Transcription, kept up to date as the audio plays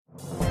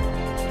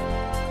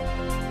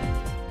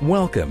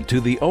Welcome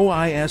to the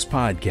OIS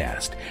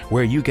Podcast,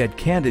 where you get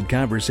candid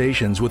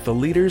conversations with the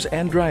leaders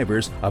and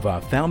drivers of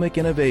ophthalmic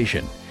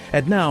innovation.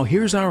 And now,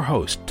 here's our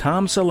host,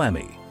 Tom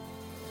Salemi.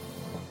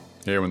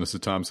 Hey everyone, this is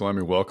Tom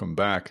Salemi. Welcome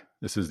back.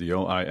 This is the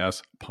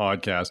OIS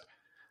Podcast.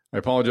 I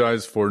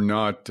apologize for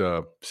not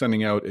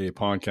sending out a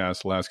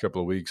podcast the last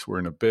couple of weeks. We're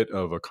in a bit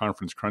of a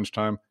conference crunch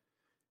time.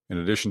 In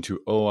addition to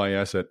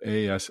OIS at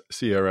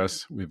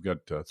ASCRS, we've got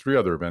 3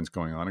 other events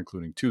going on,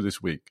 including 2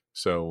 this week.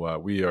 So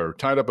we are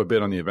tied up a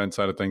bit on the event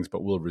side of things,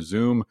 but we'll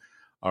resume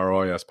our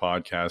OIS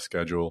podcast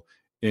schedule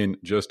in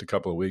just a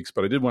couple of weeks.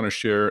 But I did want to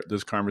share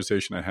this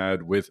conversation I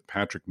had with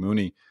Patrick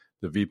Mooney,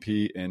 the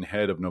VP and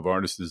head of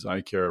Novartis' eye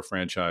care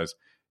franchise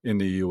in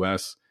the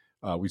U.S.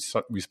 We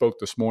spoke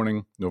this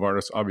morning.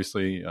 Novartis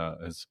obviously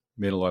has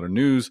made a lot of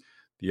news.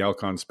 The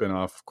Alcon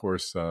spinoff, of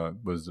course,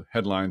 was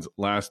headlines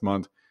last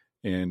month.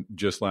 And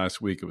just last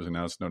week, it was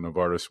announced that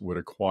Novartis would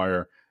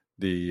acquire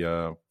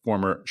the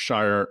former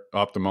Shire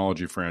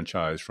ophthalmology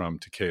franchise from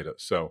Takeda.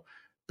 So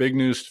big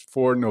news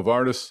for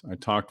Novartis. I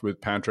talked with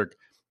Patrick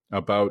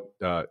about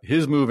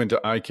his move into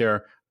eye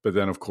care, but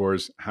then, of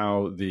course,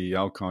 how the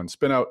Alcon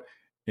spinout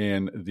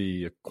and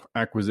the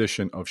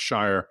acquisition of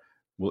Shire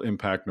will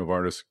impact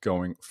Novartis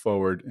going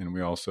forward. And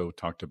we also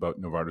talked about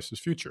Novartis'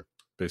 future.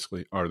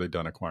 Basically, are they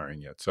done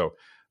acquiring yet? So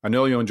I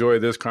know you'll enjoy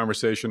this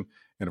conversation.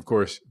 And of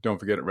course, don't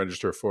forget to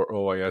register for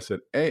OIS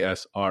at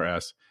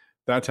ASRS.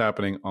 That's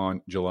happening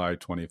on July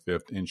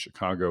 25th in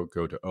Chicago.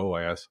 Go to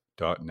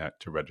OIS.net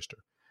to register.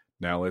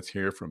 Now let's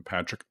hear from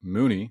Patrick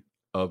Mooney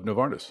of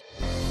Novartis.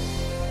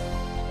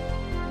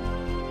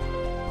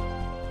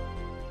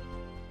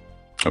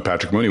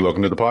 Patrick Mooney,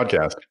 welcome to the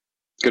podcast.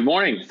 Good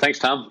morning. Thanks,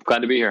 Tom. Glad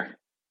to be here.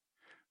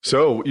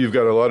 So you've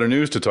got a lot of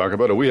news to talk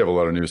about, or we have a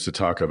lot of news to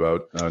talk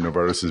about.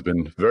 Novartis has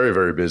been very,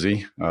 very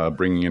busy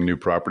bringing in new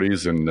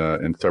properties and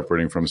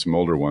separating from some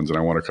older ones, and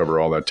I want to cover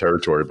all that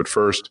territory. But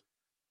first,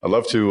 I'd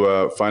love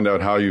to find out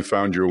how you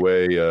found your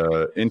way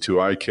into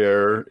eye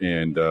care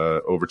and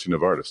over to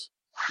Novartis.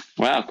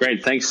 Wow,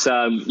 great. Thanks.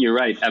 You're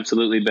right.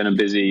 Absolutely been a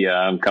busy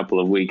couple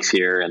of weeks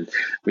here. And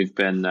we've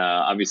been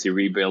obviously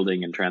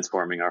rebuilding and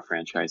transforming our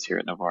franchise here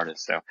at Novartis.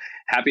 So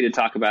happy to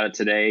talk about it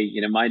today.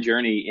 You know, my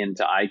journey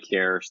into eye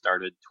care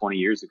started 20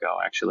 years ago,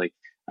 actually.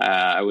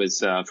 I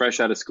was fresh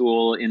out of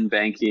school in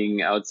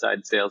banking,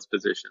 outside sales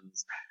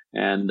positions.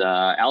 And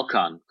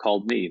Alcon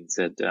called me and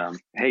said,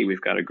 hey,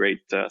 we've got a great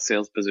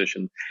sales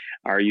position.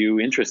 Are you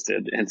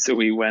interested? And so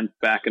we went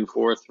back and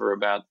forth for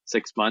about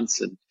 6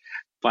 months and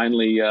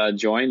finally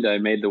joined. I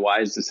made the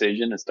wise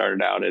decision and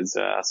started out as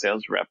a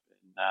sales rep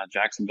in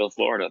Jacksonville,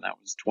 Florida. That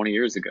was 20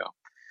 years ago.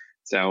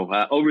 So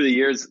over the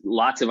years,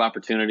 lots of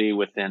opportunity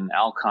within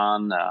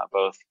Alcon,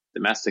 both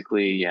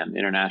domestically and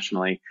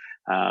internationally,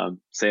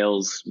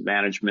 sales,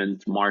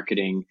 management,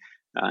 marketing,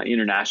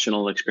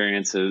 international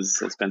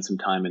experiences. I spent some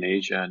time in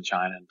Asia and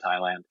China and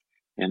Thailand,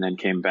 and then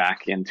came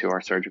back into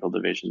our surgical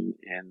division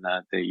in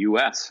the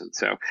U.S. And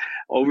so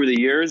over the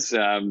years,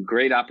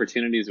 great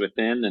opportunities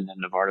within, and then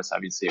Novartis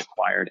obviously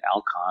acquired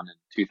Alcon in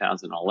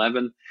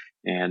 2011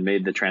 and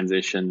made the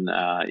transition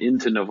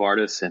into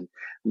Novartis, and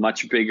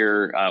much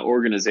bigger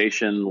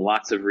organization,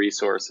 lots of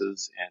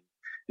resources. And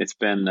it's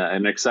been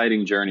an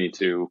exciting journey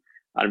to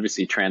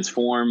obviously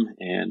transform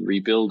and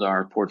rebuild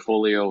our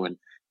portfolio. And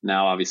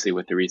now, obviously,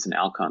 with the recent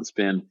Alcon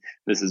spin,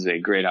 this is a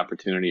great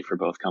opportunity for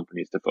both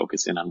companies to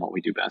focus in on what we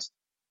do best.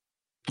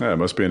 Yeah, it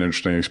must be an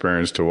interesting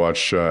experience to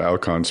watch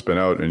Alcon spin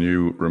out and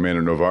you remain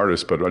at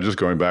Novartis. But just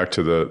going back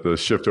to the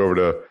shift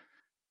over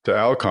to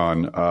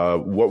Alcon,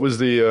 what was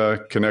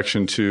the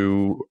connection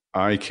to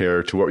eye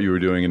care to what you were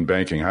doing in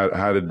banking?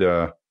 How did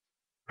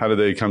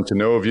they come to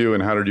know of you,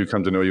 and how did you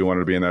come to know you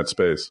wanted to be in that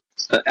space?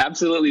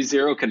 Absolutely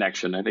zero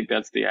connection. I think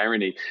that's the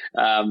irony.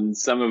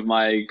 Some of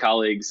my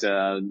colleagues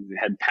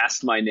had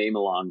passed my name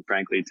along,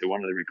 frankly, to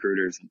one of the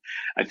recruiters. And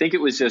I think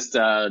it was just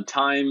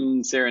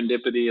time,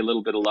 serendipity, a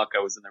little bit of luck.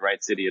 I was in the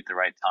right city at the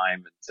right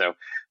time. And so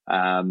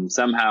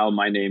somehow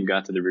my name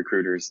got to the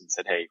recruiters and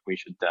said, hey, we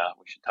should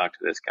talk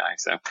to this guy.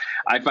 So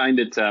I find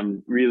it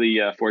really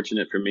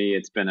fortunate for me.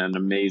 It's been an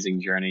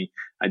amazing journey.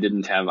 I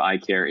didn't have eye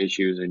care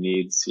issues or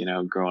needs,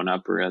 growing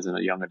up or as a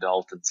young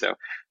adult. And so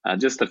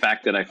just the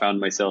fact that I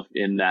found myself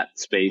in that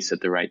space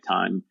at the right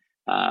time,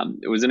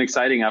 it was an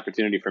exciting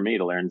opportunity for me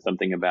to learn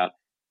something about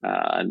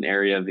an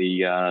area of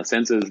the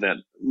senses that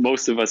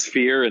most of us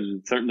fear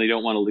and certainly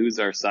don't want to lose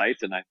our sight.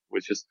 And I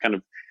was just kind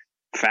of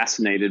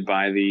fascinated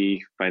by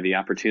the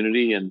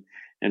opportunity and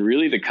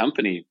really the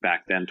company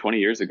back then. 20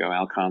 years ago,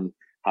 Alcon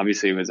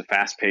obviously was a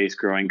fast-paced,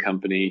 growing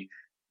company,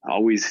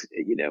 always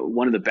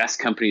one of the best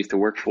companies to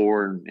work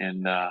for,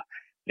 and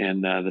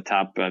the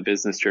top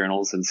business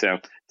journals. And so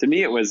to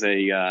me, it was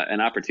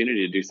an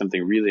opportunity to do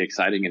something really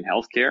exciting in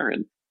healthcare,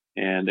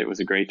 and it was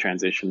a great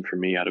transition for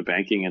me out of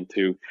banking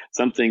into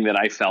something that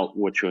I felt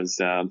which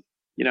was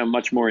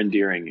much more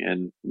endearing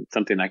and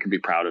something I could be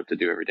proud of to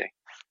do every day.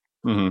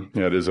 Mm-hmm.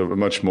 Yeah, it is a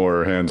much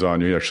more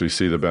hands-on. You actually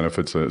see the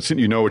benefits.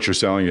 You know what you're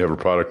selling. You have a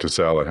product to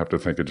sell. I have to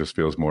think it just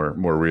feels more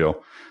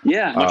real.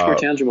 Yeah, much more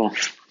tangible.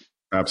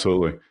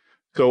 Absolutely.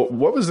 So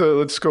what was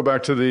let's go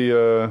back to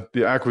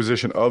the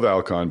acquisition of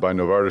Alcon by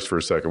Novartis for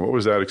a second. What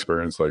was that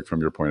experience like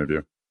from your point of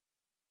view?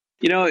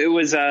 It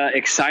was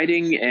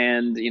exciting,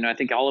 and I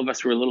think all of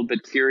us were a little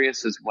bit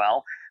curious as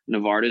well.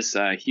 Novartis,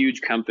 a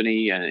huge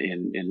company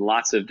in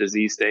lots of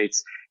disease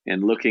states,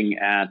 and looking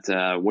at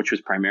which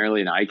was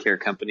primarily an eye care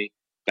company.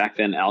 Back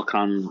then,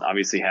 Alcon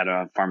obviously had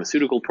a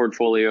pharmaceutical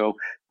portfolio,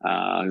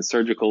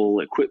 surgical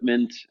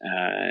equipment,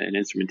 an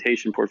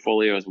instrumentation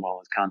portfolio, as well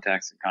as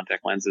contacts and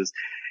contact lenses.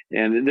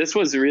 And this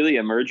was really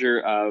a merger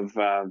of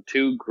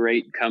two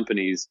great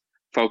companies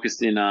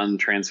focused in on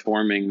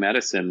transforming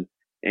medicine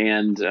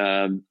and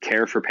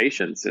care for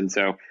patients. And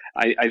so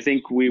I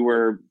think we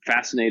were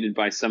fascinated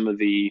by some of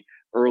the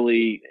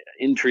early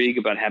intrigue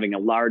about having a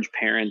large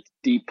parent,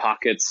 deep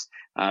pockets,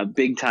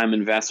 big time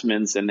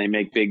investments, and they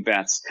make big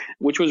bets,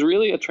 which was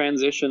really a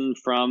transition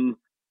from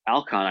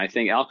Alcon. I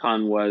think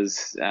Alcon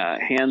was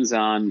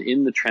hands-on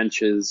in the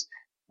trenches,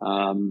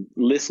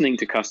 listening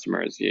to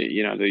customers.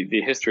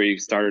 The history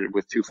started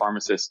with two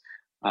pharmacists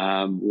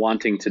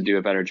wanting to do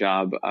a better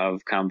job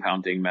of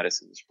compounding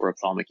medicines for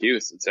ophthalmic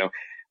use. And so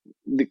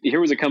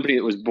here was a company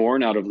that was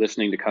born out of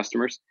listening to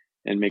customers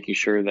and making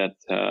sure that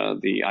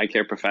the eye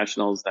care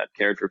professionals that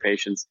cared for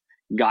patients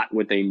got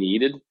what they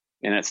needed.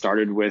 And it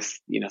started with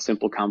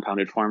simple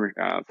compounded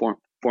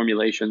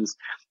formulations,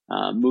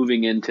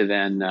 moving into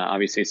then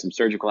obviously some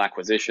surgical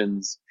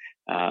acquisitions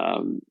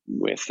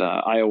with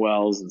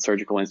IOLs and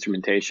surgical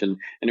instrumentation,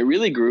 and it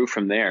really grew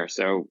from there.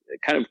 So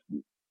kind of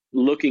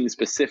looking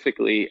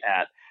specifically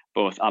at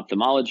both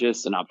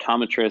ophthalmologists and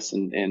optometrists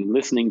and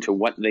listening to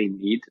what they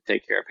need to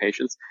take care of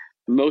patients.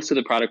 Most of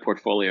the product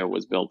portfolio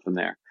was built from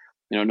there.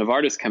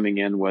 Novartis coming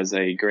in was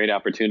a great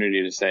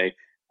opportunity to say,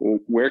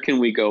 where can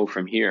we go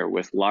from here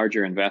with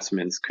larger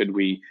investments? Could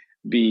we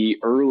be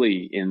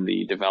early in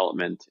the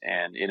development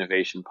and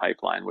innovation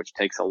pipeline, which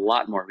takes a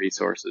lot more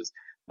resources,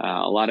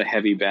 a lot of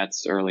heavy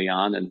bets early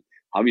on, and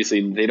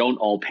obviously they don't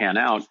all pan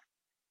out.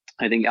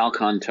 I think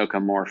Alcon took a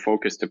more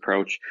focused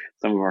approach.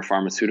 Some of our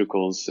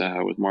pharmaceuticals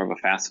was more of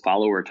a fast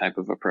follower type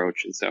of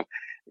approach. And so,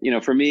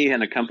 for me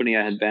and a company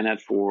I had been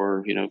at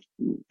for,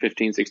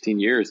 15, 16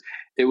 years,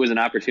 it was an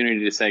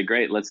opportunity to say,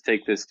 great, let's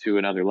take this to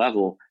another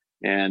level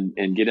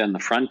and get on the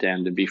front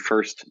end and be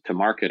first to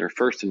market or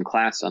first in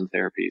class on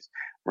therapies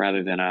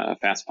rather than a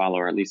fast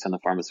follower, at least on the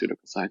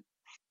pharmaceutical side.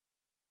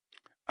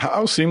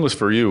 How seamless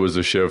for you was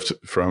the shift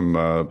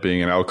from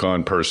being an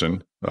Alcon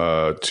person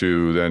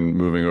to then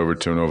moving over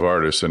to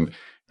Novartis,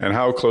 and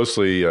how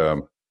closely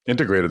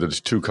integrated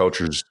those two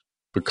cultures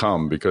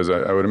become? Because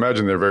I would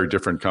imagine they're very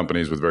different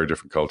companies with very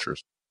different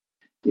cultures.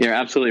 You're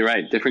absolutely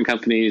right. Different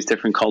companies,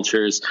 different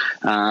cultures.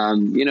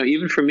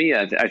 Even for me,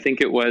 I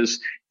think it was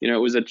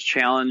a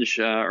challenge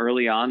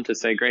early on to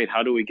say, great,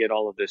 how do we get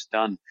all of this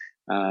done?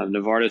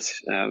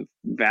 Novartis,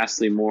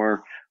 vastly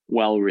more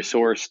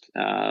well-resourced,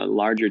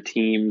 larger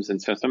teams. And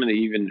so some of the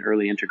even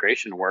early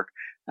integration work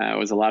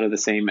was a lot of the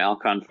same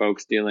Alcon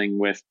folks dealing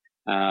with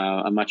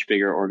a much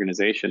bigger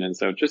organization. And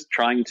so just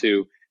trying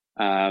to,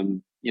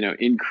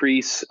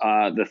 increase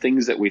the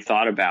things that we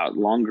thought about,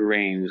 longer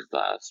range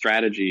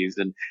strategies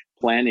and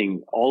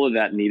planning, all of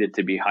that needed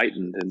to be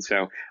heightened. And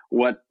so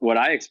what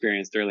I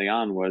experienced early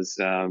on was,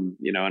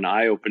 an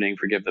eye-opening,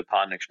 forgive the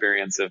pun,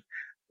 experience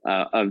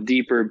of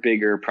deeper,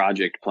 bigger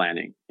project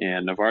planning.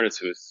 And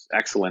Novartis was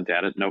excellent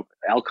at it. No,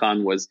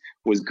 Alcon was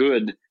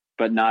good,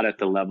 but not at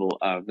the level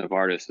of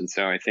Novartis. And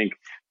so I think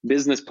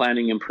business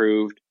planning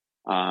improved.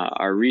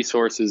 Our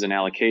resources and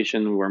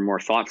allocation were more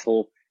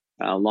thoughtful,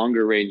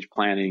 longer range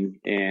planning,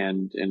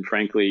 and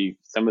frankly,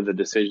 some of the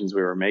decisions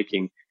we were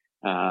making,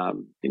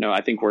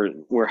 I think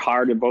we're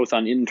hard both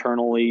on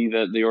internally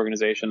the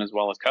organization as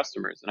well as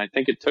customers. And I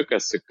think it took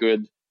us a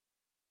good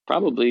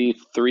probably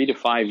 3 to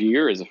 5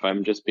 years, if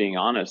I'm just being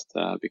honest,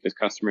 because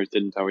customers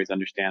didn't always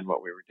understand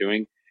what we were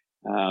doing.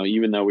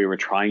 Even though we were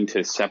trying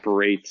to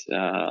separate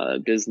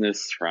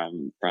business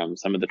from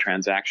some of the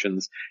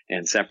transactions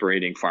and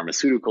separating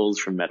pharmaceuticals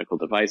from medical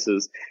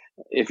devices.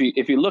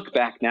 If you look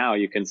back now,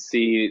 you can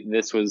see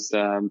this was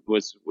a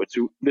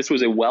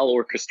well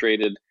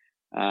orchestrated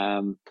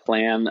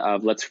plan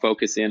of let's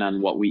focus in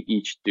on what we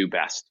each do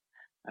best.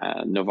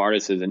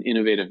 Novartis is an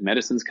innovative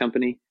medicines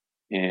company,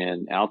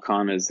 and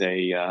Alcon is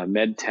a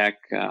med tech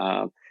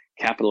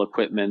capital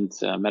equipment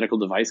medical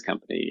device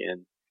company,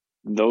 and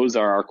those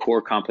are our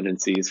core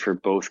competencies for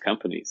both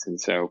companies. And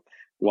so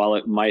while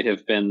it might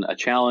have been a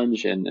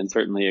challenge and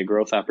certainly a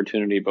growth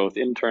opportunity, both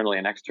internally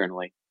and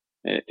externally,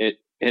 it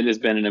has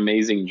been an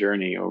amazing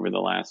journey over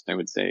the last, I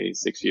would say,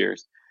 6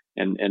 years.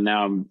 And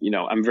now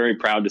I'm very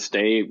proud to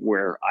stay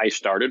where I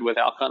started with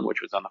Alcon,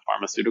 which was on the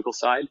pharmaceutical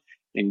side,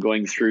 and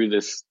going through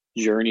this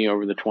journey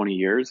over the 20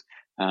 years.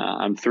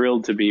 I'm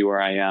thrilled to be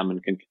where I am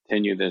and can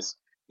continue this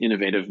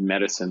innovative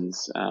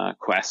medicines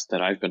quest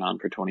that I've been on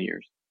for 20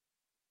 years.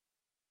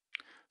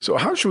 So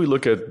how should we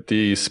look at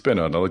the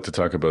spin-out? I'd like to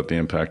talk about the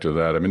impact of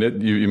that. I mean,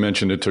 you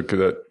mentioned it took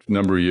that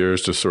number of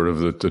years to sort of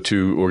the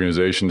two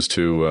organizations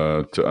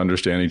to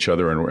understand each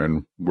other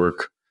and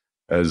work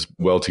as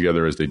well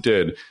together as they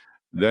did.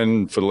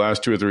 then for the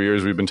last 2 or 3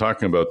 years, we've been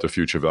talking about the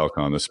future of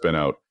Alcon, the spin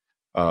out.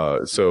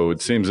 So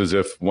it seems as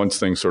if once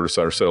things sort of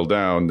started to settle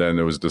down, then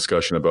there was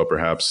discussion about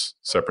perhaps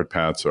separate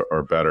paths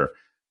are better.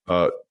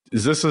 I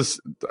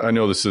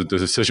know the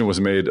decision was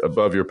made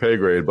above your pay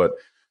grade, but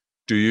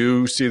do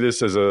you see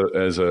this as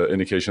a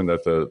indication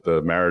that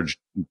the marriage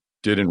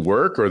didn't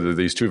work, or that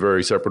these two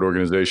very separate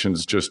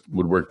organizations just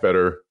would work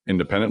better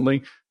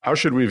independently? How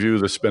should we view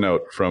the spin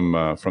out from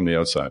the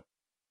outside?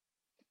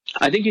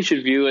 I think you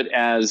should view it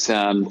as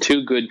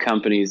two good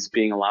companies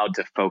being allowed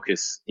to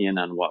focus in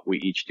on what we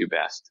each do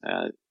best.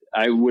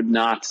 I would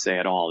not say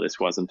at all this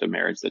wasn't a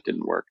marriage that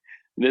didn't work.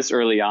 This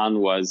early on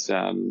was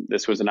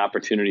an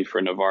opportunity for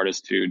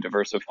Novartis to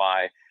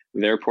diversify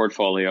their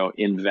portfolio,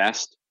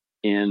 invest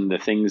in the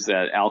things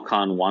that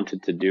Alcon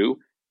wanted to do.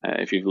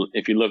 If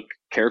you look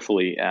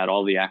carefully at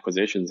all the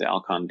acquisitions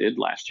Alcon did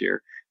last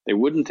year, they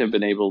wouldn't have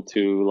been able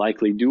to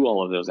likely do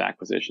all of those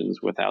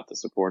acquisitions without the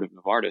support of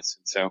Novartis.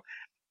 And so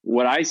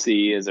what I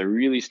see is a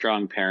really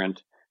strong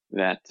parent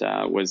that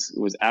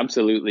was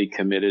absolutely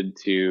committed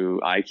to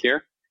eye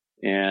care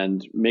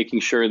and making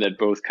sure that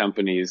both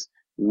companies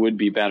would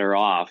be better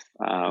off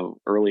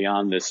early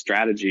on this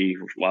strategy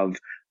of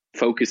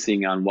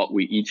focusing on what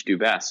we each do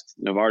best.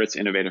 Novartis,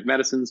 innovative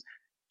medicines;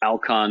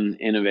 Alcon,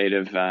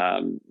 innovative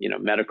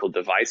medical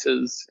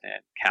devices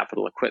and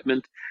capital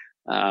equipment.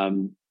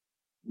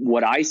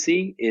 What I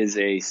see is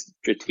a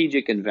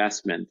strategic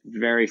investment,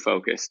 very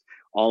focused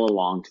all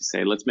along to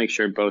say, let's make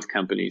sure both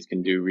companies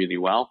can do really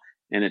well.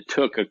 And it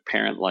took a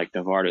parent like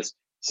Novartis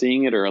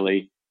seeing it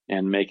early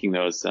and making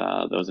those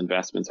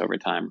investments over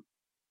time.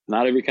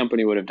 Not every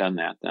company would have done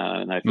that.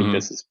 And I think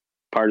this is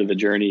part of the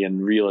journey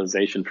and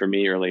realization for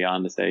me early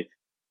on to say,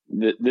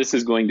 this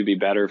is going to be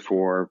better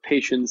for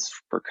patients,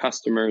 for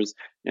customers,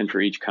 and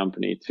for each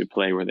company to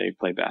play where they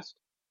play best.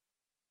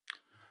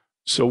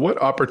 So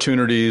what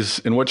opportunities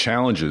and what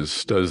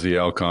challenges does the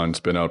Alcon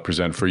spin out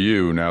present for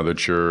you now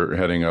that you're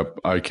heading up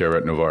eye care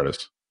at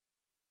Novartis?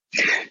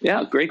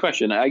 Yeah, great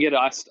question. I get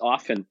asked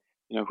often,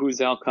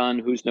 who's Alcon,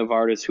 who's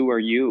Novartis, who are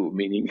you?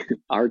 Meaning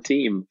our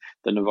team,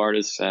 the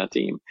Novartis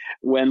team.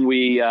 When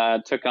we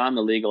took on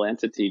the legal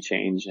entity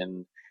change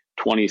in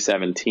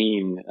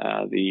 2017,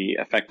 the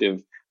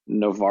effective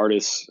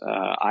Novartis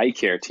eye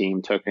care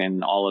team took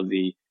in all of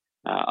the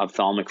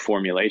ophthalmic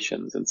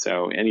formulations. And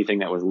so anything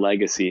that was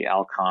legacy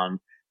Alcon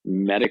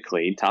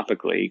medically,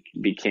 topically,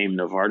 became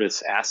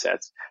Novartis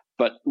assets.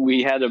 But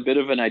we had a bit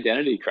of an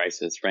identity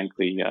crisis,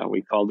 frankly.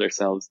 We called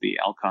ourselves the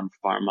Alcon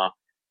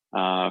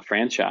Pharma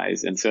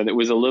franchise. And so it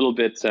was a little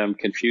bit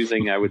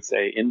confusing, I would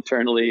say,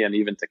 internally and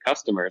even to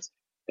customers.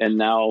 And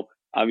now,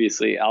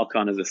 obviously,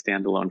 Alcon is a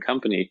standalone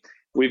company.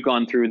 We've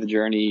gone through the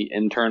journey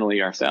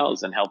internally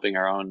ourselves and helping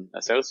our own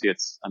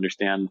associates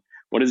understand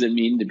what does it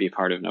mean to be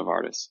part of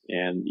Novartis,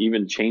 and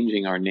even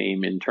changing our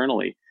name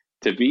internally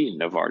to be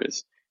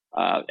Novartis.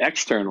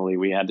 Externally,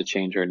 we had to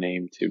change our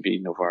name to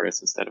be Novartis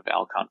instead of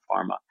Alcon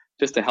Pharma,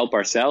 just to help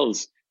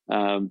ourselves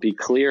be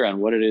clear on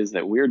what it is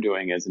that we're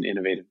doing as an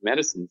innovative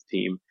medicines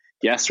team.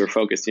 Yes, we're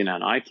focused in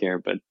on eye care,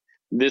 but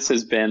this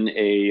has been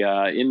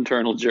a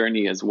internal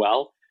journey as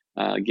well,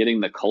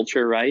 getting the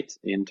culture right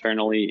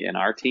internally in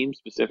our team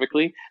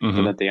specifically,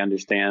 so that they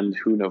understand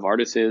who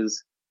Novartis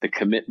is, the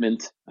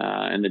commitment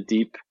and the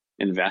deep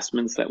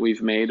investments that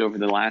we've made over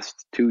the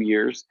last 2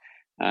 years.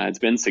 It's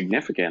been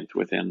significant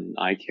within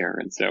eye care.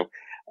 And so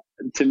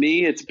to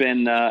me, it's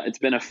been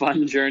a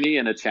fun journey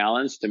and a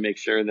challenge to make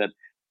sure that,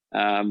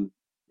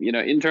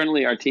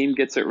 internally our team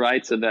gets it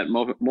right, so that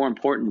more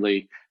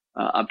importantly,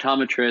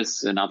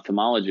 optometrists and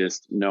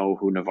ophthalmologists know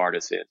who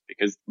Novartis is,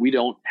 because we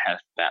don't have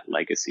that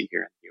legacy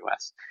here in the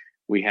U.S.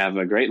 We have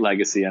a great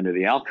legacy under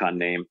the Alcon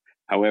name.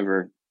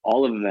 However,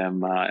 all of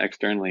them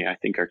externally, I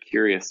think, are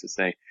curious to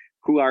say,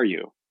 who are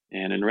you?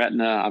 And in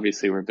retina,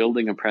 obviously, we're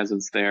building a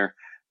presence there.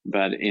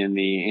 But in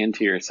the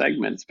anterior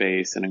segment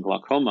space and in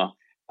glaucoma,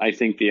 I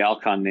think the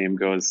Alcon name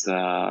goes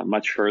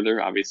much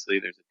further. Obviously,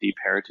 there's a deep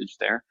heritage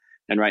there.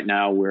 And right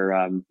now,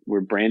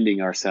 we're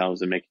branding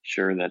ourselves and making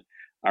sure that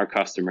our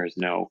customers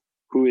know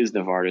who is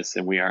Novartis,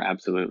 and we are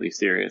absolutely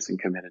serious and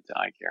committed to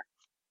eye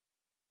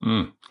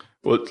care.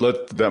 Well,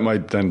 that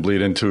might then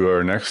bleed into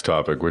our next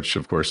topic, which,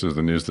 of course, is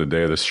the news of the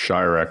day, the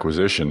Shire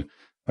acquisition.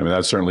 I mean,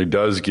 that certainly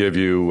does give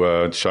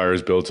you,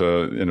 Shire's built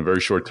in a very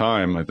short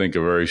time, I think,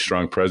 a very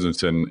strong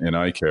presence in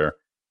eye care.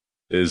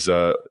 Is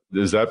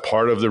that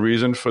part of the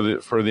reason for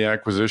the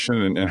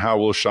acquisition, and how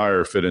will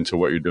Shire fit into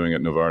what you're doing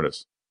at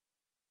Novartis?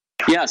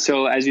 Yeah,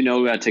 so as you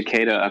know,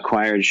 Takeda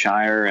acquired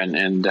Shire,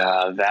 and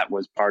that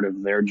was part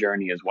of their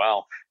journey as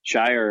well.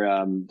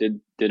 Shire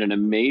did an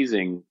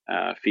amazing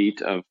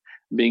feat of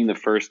being the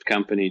first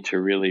company to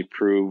really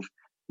prove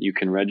you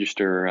can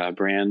register a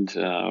brand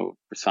for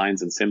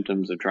signs and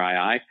symptoms of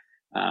dry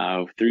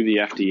eye through the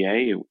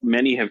FDA.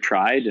 Many have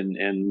tried,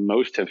 and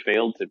most have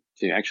failed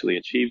to actually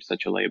achieve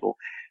such a label.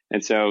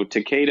 And so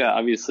Takeda,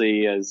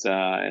 obviously, as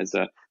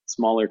a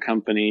smaller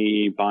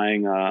company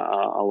buying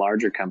a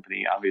larger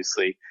company,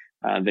 obviously,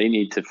 they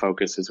need to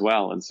focus as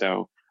well. And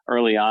so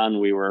early on,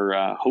 we were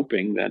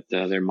hoping that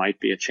there might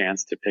be a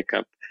chance to pick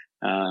up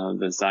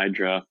the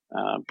Xiidra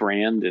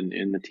brand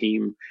and the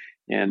team.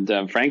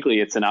 And frankly,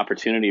 it's an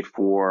opportunity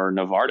for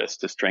Novartis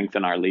to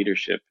strengthen our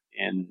leadership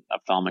in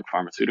ophthalmic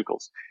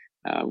pharmaceuticals.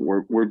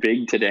 We're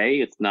big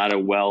today. It's not a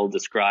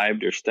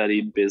well-described or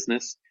studied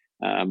business.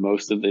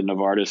 Most of the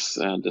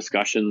Novartis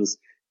discussions,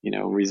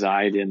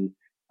 reside in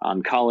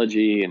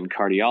oncology and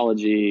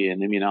cardiology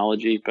and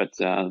immunology, but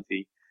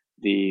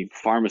the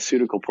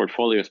pharmaceutical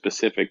portfolio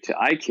specific to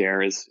eye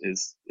care is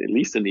at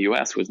least in the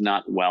U.S. was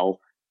not well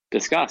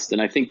discussed,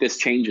 and I think this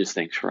changes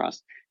things for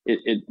us.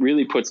 It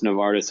really puts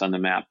Novartis on the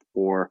map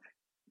for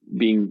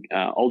being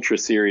ultra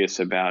serious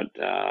about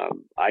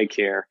eye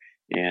care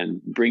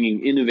and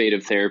bringing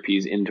innovative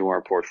therapies into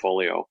our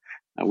portfolio.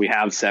 We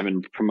have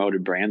 7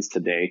 promoted brands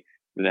today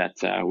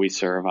that we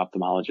serve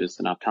ophthalmologists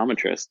and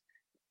optometrists.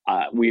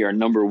 We are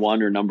number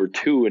 1 or number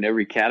 2 in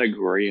every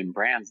category and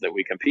brands that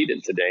we compete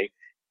in today,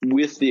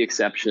 with the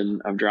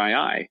exception of dry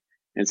eye.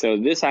 And so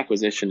this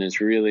acquisition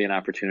is really an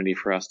opportunity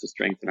for us to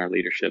strengthen our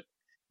leadership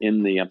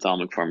in the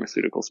ophthalmic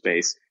pharmaceutical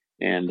space,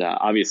 and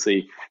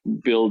obviously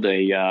build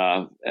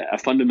a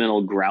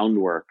fundamental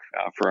groundwork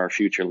for our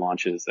future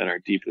launches that are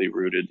deeply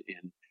rooted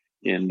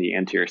in the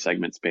anterior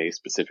segment space,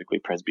 specifically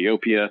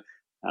presbyopia,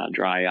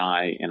 dry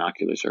eye, and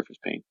ocular surface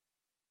pain.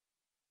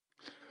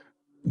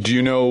 Do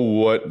you know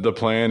what the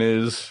plan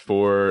is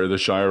for the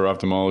Shire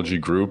Ophthalmology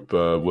Group?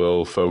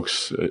 Will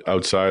folks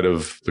outside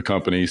of the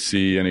company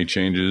see any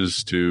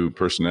changes to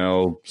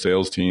personnel,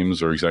 sales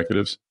teams, or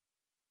executives?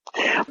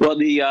 Well,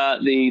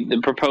 the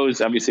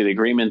proposed, obviously, the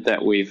agreement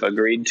that we've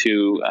agreed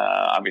to,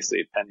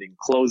 obviously pending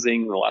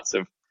closing, lots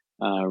of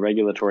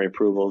regulatory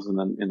approvals in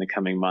the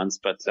coming months.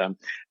 But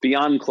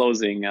beyond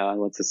closing,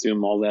 let's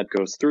assume all that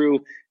goes through.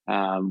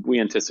 We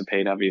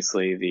anticipate,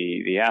 obviously,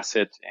 the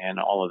asset and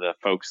all of the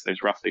folks.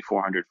 There's roughly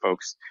 400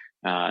 folks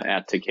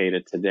at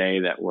Takeda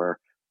today that were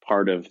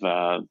part of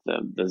the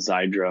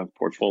Xiidra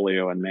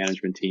portfolio and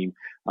management team.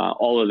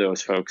 All of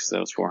those folks,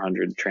 those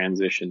 400,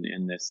 transition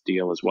in this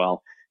deal as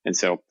well. And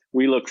so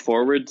we look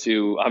forward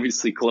to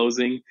obviously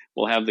closing.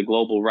 We'll have the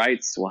global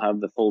rights. We'll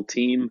have the full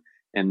team,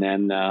 and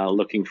then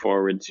looking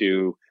forward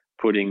to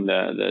putting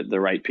the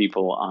right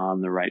people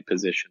on the right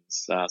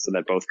positions so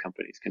that both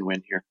companies can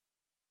win here.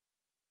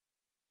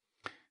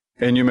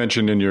 And you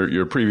mentioned in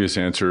your previous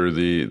answer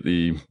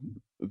the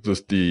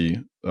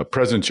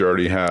presence you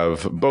already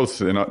have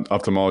both in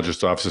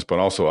ophthalmologist offices, but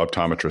also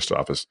optometrist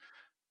office.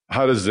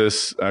 How does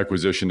this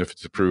acquisition, if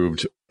it's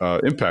approved,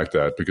 impact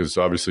that? Because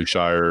obviously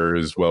Shire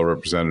is well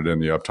represented in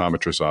the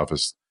optometrist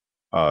office.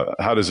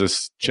 How does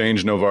this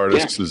change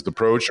Novartis'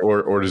 approach,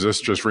 or does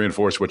this just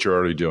reinforce what you're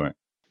already doing?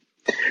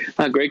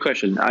 Great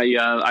question.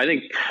 I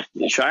think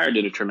Shire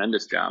did a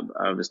tremendous job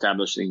of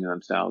establishing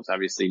themselves,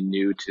 obviously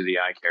new to the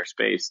eye care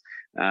space.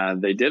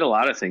 They did a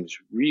lot of things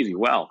really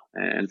well,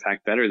 in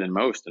fact, better than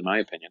most, in my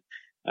opinion.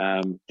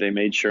 They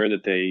made sure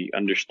that they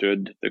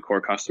understood the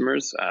core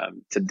customers.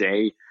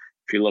 Today,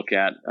 if you look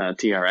at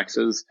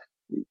TRXs,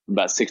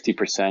 about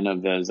 60%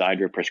 of the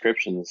Xiidra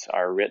prescriptions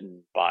are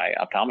written by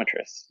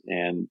optometrists,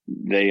 and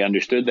they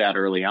understood that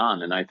early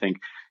on. And I think,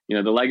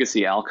 the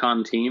legacy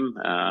Alcon team,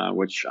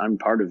 which I'm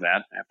part of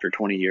that after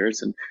 20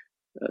 years, and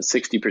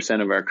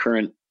 60% of our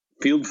current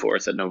field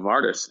force at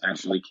Novartis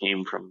actually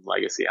came from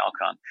legacy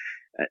Alcon.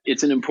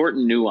 It's an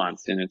important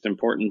nuance, and it's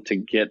important to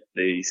get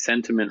the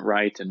sentiment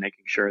right and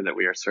making sure that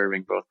we are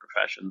serving both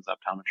professions,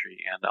 optometry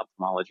and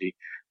ophthalmology,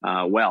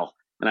 well.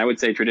 And I would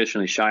say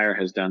traditionally Shire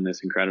has done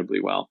this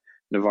incredibly well.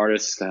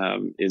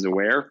 Novartis is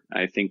aware.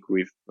 I think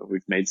we've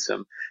made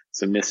some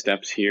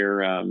missteps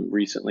here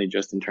recently,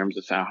 just in terms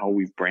of how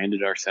we've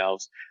branded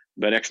ourselves.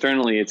 But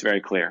externally, it's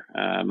very clear.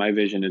 My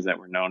vision is that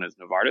we're known as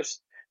Novartis.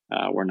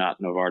 We're not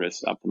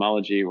Novartis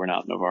Ophthalmology. We're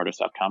not Novartis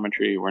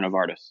Optometry. We're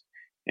Novartis,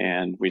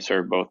 and we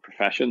serve both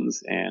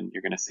professions. And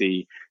you're going to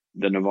see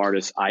the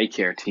Novartis eye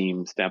care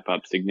team step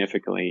up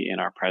significantly in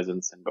our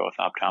presence in both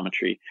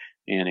optometry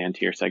and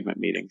anterior segment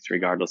meetings,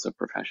 regardless of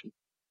profession.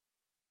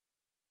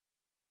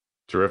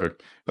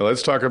 Terrific. Now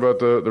let's talk about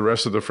the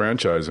rest of the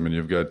franchise. I mean,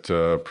 you've got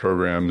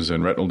programs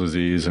in retinal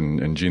disease,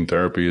 and gene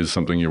therapy is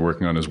something you're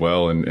working on as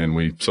well. And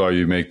we saw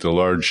you make the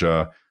large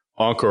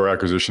Encore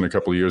acquisition a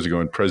couple of years ago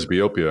in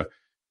presbyopia.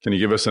 Can you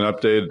give us an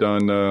update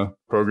on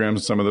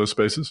programs in some of those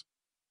spaces?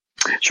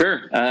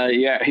 Sure.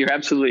 Yeah, you're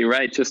absolutely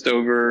right. Just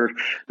over,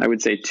 I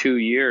would say, 2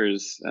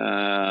 years,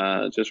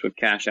 just with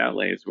cash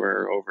outlays,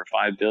 we're over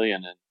 $5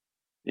 billion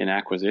in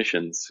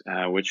acquisitions,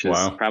 which is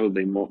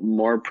probably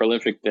more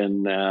prolific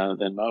than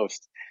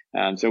most.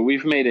 So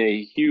we've made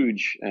a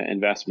huge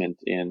investment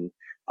in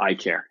eye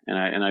care,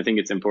 and I think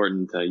it's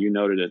important. You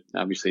noted it.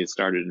 Obviously, it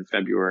started in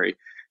February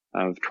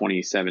of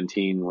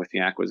 2017 with the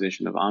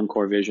acquisition of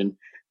Encore Vision.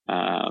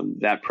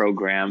 That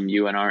program,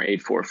 UNR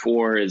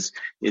 844, is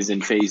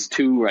in phase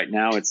 2 right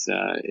now. It's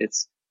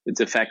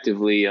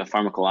effectively a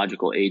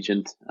pharmacological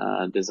agent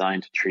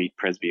designed to treat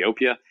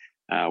presbyopia.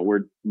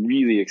 we're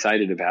really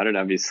excited about it.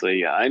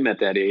 Obviously, I'm at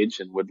that age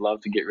and would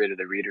love to get rid of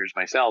the readers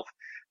myself.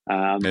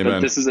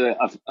 But this is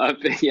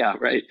yeah,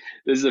 right.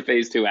 This is a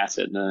phase 2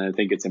 asset, and I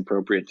think it's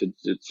appropriate to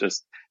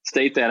just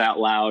state that out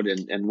loud,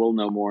 and we'll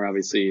know more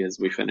obviously as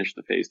we finish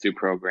the phase 2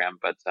 program.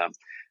 But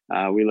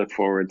we look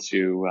forward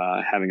to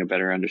having a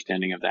better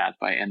understanding of that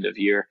by end of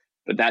year.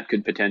 But that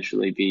could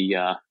potentially be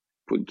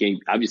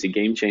obviously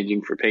game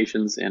changing for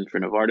patients and for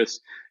Novartis.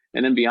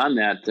 And then beyond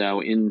that,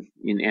 in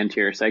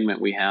anterior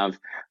segment, we have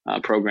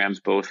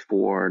programs both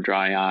for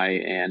dry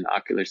eye and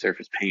ocular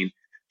surface pain.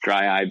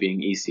 Dry eye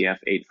being ECF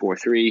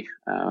 843.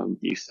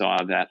 You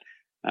saw that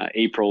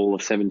April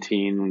of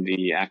 17,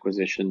 the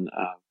acquisition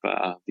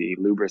of the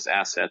Lubris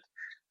asset.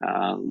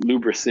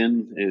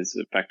 Lubricin is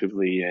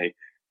effectively a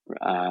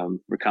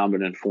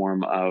recombinant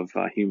form of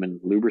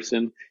human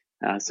lubricin.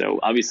 So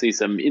obviously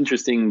some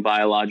interesting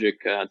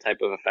biologic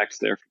type of effects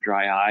there for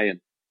dry eye,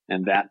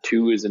 and that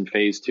too is in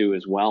phase 2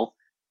 as well.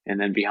 And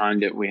then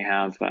behind it, we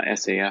have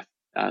SAF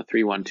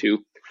 312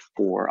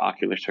 for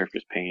ocular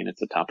surface pain.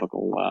 It's a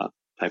topical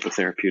type of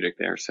therapeutic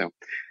there. So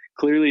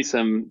clearly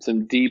some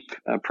deep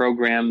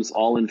programs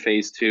all in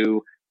phase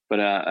 2, but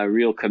a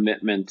real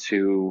commitment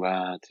to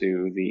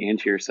the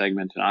anterior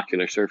segment and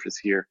ocular surface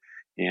here.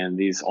 And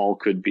these all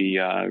could be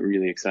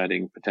really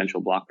exciting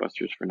potential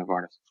blockbusters for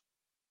Novartis.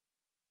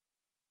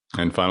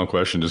 And final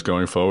question, just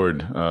going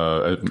forward,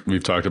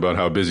 we've talked about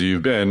how busy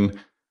you've been.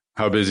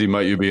 How busy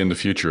might you be in the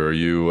future? Are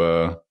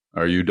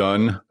you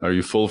done? Are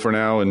you full for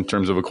now in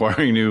terms of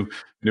acquiring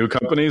new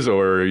companies,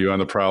 or are you on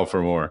the prowl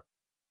for more?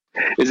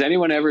 Is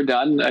anyone ever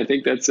done? I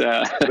think that's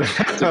a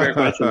fair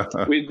question.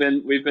 We've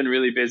been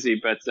really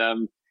busy, but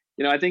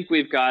I think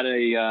we've got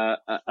a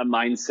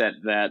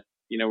mindset that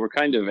we're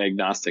kind of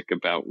agnostic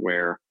about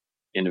where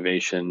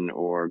innovation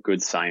or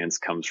good science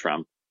comes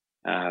from.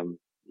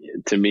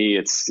 To me,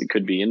 it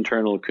could be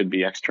internal, it could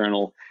be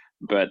external,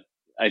 but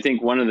I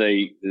think one of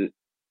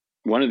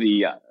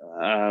the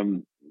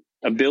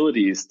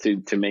abilities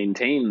to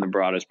maintain the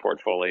broadest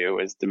portfolio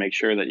is to make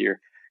sure that you're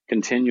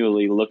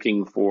continually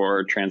looking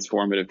for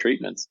transformative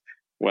treatments,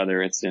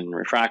 whether it's in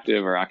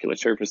refractive or ocular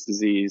surface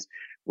disease,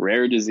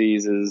 rare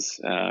diseases,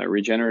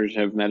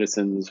 regenerative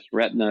medicines,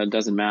 retina,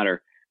 doesn't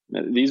matter.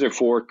 These are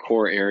 4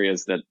 core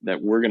areas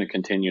that we're going to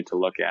continue to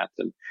look at.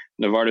 And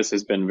Novartis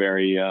has been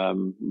very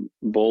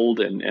bold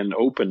and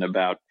open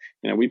about,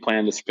 we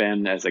plan to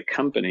spend as a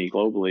company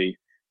globally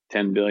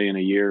 $10 billion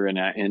a year in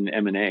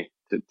M&A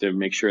to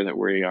make sure that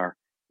we are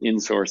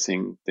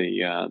insourcing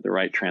the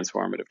right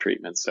transformative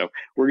treatments. So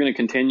we're going to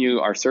continue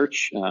our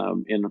search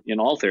in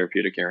all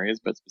therapeutic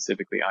areas, but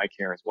specifically eye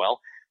care as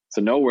well.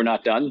 So no, we're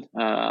not done.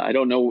 I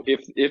don't know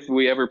if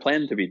we ever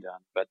plan to be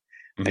done, but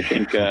I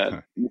think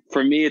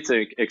for me, it's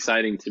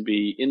exciting to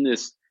be in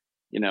this,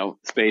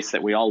 space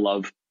that we all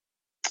love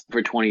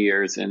for 20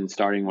 years, and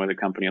starting with a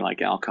company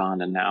like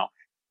Alcon, and now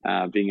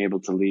being able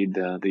to lead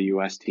the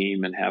U.S.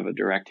 team and have a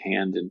direct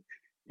hand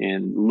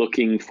in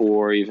looking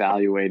for,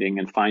 evaluating,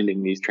 and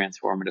finding these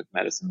transformative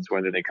medicines,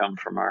 whether they come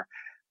from our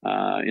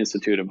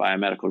Institute of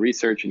Biomedical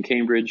Research in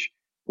Cambridge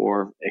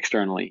or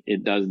externally.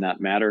 It does not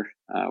matter.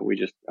 We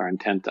just are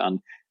intent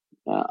on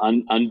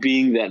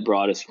being that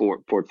broadest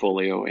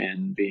portfolio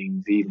and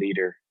being the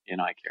leader in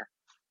eye care.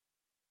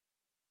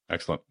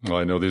 Excellent. Well,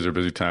 I know these are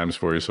busy times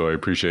for you, so I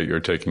appreciate your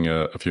taking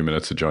a few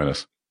minutes to join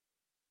us.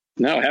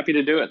 No, happy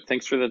to do it.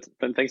 Thanks for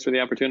the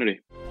opportunity.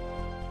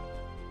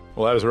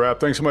 Well, that is a wrap.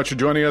 Thanks so much for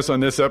joining us on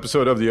this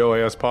episode of the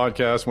OIS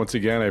podcast. Once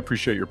again, I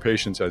appreciate your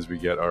patience as we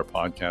get our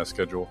podcast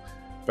schedule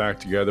back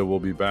together. We'll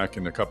be back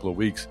in a couple of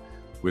weeks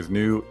with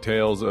new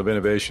tales of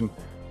innovation.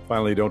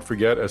 Finally, don't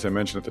forget, as I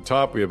mentioned at the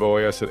top, we have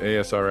OIS at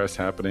ASRS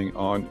happening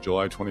on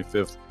July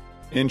 25th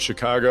in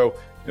Chicago.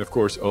 And of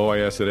course,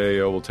 OIS at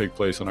AAO will take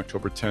place on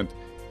October 10th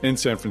in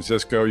San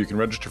Francisco. You can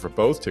register for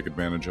both, take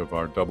advantage of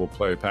our double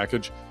play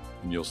package,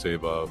 and you'll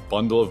save a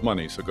bundle of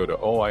money. So go to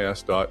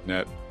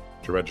OIS.net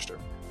to register.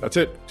 That's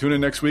it. Tune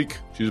in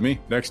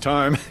next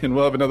time, and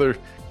we'll have another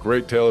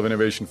great tale of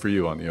innovation for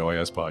you on the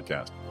OIS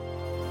podcast.